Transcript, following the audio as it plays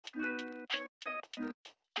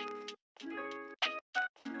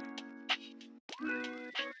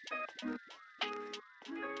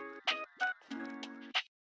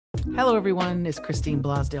Hello, everyone. It's Christine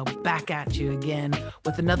Blasdale back at you again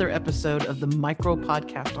with another episode of the Micro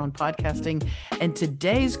Podcast on Podcasting. And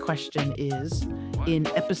today's question is, in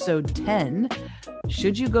episode 10,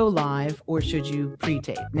 should you go live or should you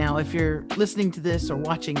pre-tape? Now, if you're listening to this or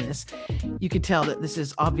watching this, you could tell that this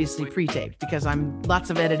is obviously pre-taped because I'm lots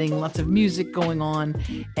of editing, lots of music going on,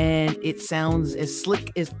 and it sounds as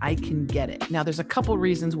slick as I can get it. Now, there's a couple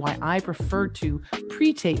reasons why I prefer to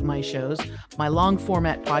pre-tape my shows, my long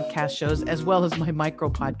format podcast shows, as well as my micro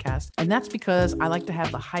podcast. And that's because I like to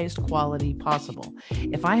have the highest quality possible.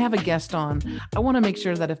 If I have a guest on, I want to make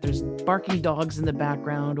sure that if there's barking dogs in the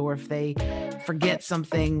background, or if they forget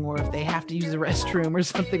something, or if they have to use the restroom or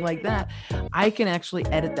something like that, I can actually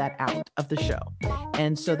edit that out of the show.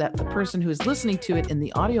 And so that the person who is listening to it in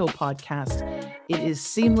the audio podcast, it is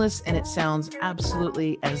seamless and it sounds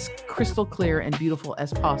absolutely as crystal clear and beautiful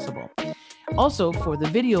as possible. Also, for the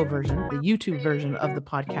video version, the YouTube version of the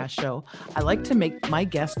podcast show, I like to make my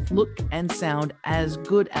guests look and sound as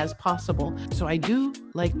good as possible. So I do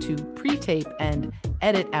like to pre-tape and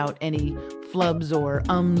edit out any flubs or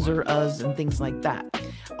ums or uhs and things like that.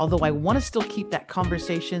 Although I want to still keep that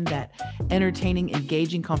conversation, that entertaining,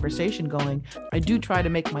 engaging conversation going, I do try to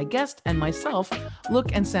make my guest and myself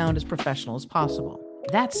look and sound as professional as possible.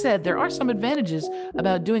 That said, there are some advantages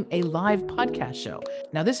about doing a live podcast show.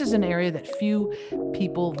 Now, this is an area that few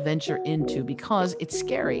people venture into because it's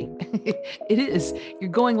scary. It is. You're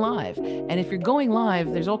going live. And if you're going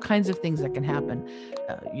live, there's all kinds of things that can happen.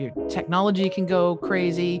 Your technology can go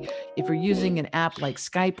crazy. If you're using an app like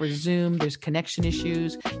Skype or Zoom, there's connection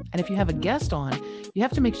issues. And if you have a guest on, you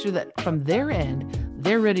have to make sure that from their end,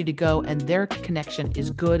 they're ready to go and their connection is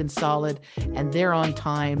good and solid and they're on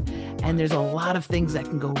time. And there's a lot of things that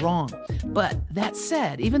can go wrong. But that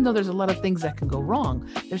said, even though there's a lot of things that can go wrong,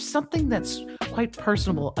 there's something that's quite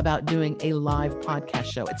personable about doing a live podcast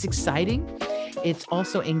show. It's exciting. It's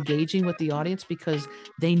also engaging with the audience because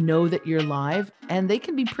they know that you're live and they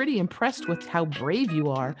can be pretty impressed with how brave you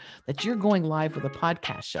are that you're going live with a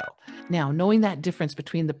podcast show. Now, knowing that difference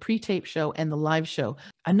between the pre-tape show and the live show,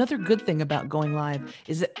 another good thing about going live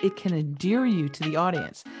is that it can endear you to the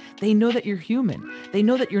audience. They know that you're human. They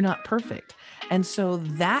know that you're not perfect. And so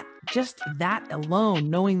that alone,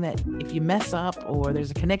 knowing that if you mess up or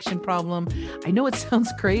there's a connection problem, I know it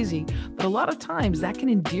sounds crazy, but a lot of times that can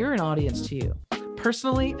endear an audience to you.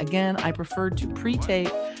 Personally, again, I prefer to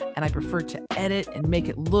pre-tape and I prefer to edit and make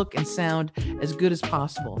it look and sound as good as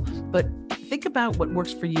possible. But think about what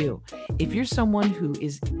works for you. If you're someone who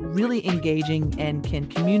is really engaging and can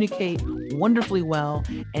communicate wonderfully well,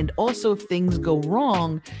 and also if things go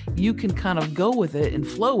wrong, you can kind of go with it and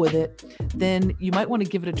flow with it, then you might want to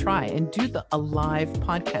give it a try and do a live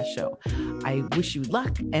podcast show. I wish you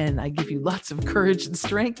luck and I give you lots of courage and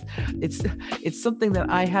strength. It's something that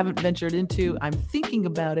I haven't ventured into. I'm thinking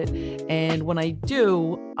about it, and when I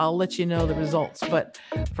do, I'll let you know the results. But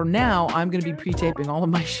for now, I'm going to be pre-taping all of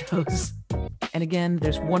my shows. And again,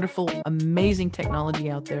 there's wonderful, amazing technology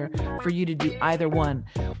out there for you to do either one.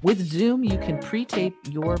 With Zoom, you can pre-tape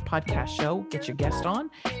your podcast show, get your guest on,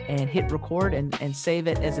 and hit record and save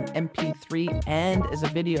it as an MP3 and as a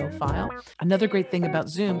video file. Another great thing about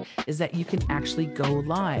Zoom is that you can actually go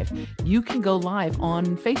live. You can go live on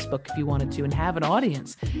Facebook if you wanted to and have an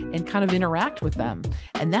audience and kind of interact with them.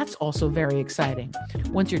 And that's also very exciting.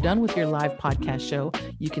 Once you're done with your live podcast show,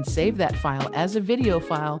 you can save that file as a video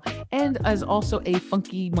file and as also a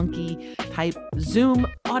funky monkey type Zoom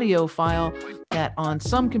audio file that on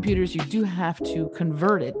some computers you do have to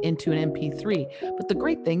convert it into an MP3. But the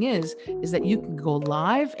great thing is that you can go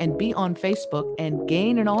live and be on Facebook and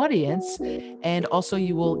gain an audience, and also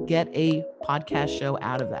you will get a podcast show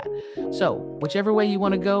out of that. So whichever way you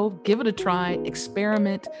want to go, give it a try,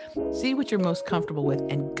 experiment, see what you're most comfortable with,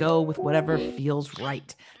 and go with whatever feels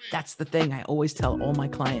right. That's the thing I always tell all my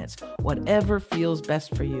clients, whatever feels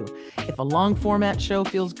best for you. If a long format show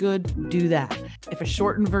feels good, do that. If a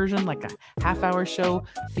shortened version, like a half-hour show,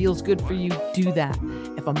 feels good for you, do that.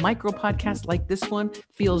 If a micro podcast like this one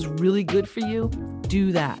feels really good for you,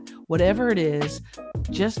 do that. Whatever it is,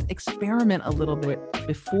 just experiment a little bit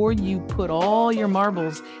before you put all your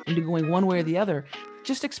marbles into going one way or the other.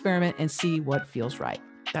 Just experiment and see what feels right.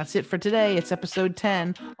 That's it for today. It's episode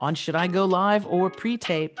 10 on Should I Go Live or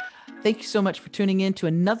Pre-Tape? Thank you so much for tuning in to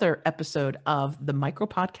another episode of the Micro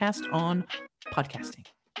Podcast on Podcasting.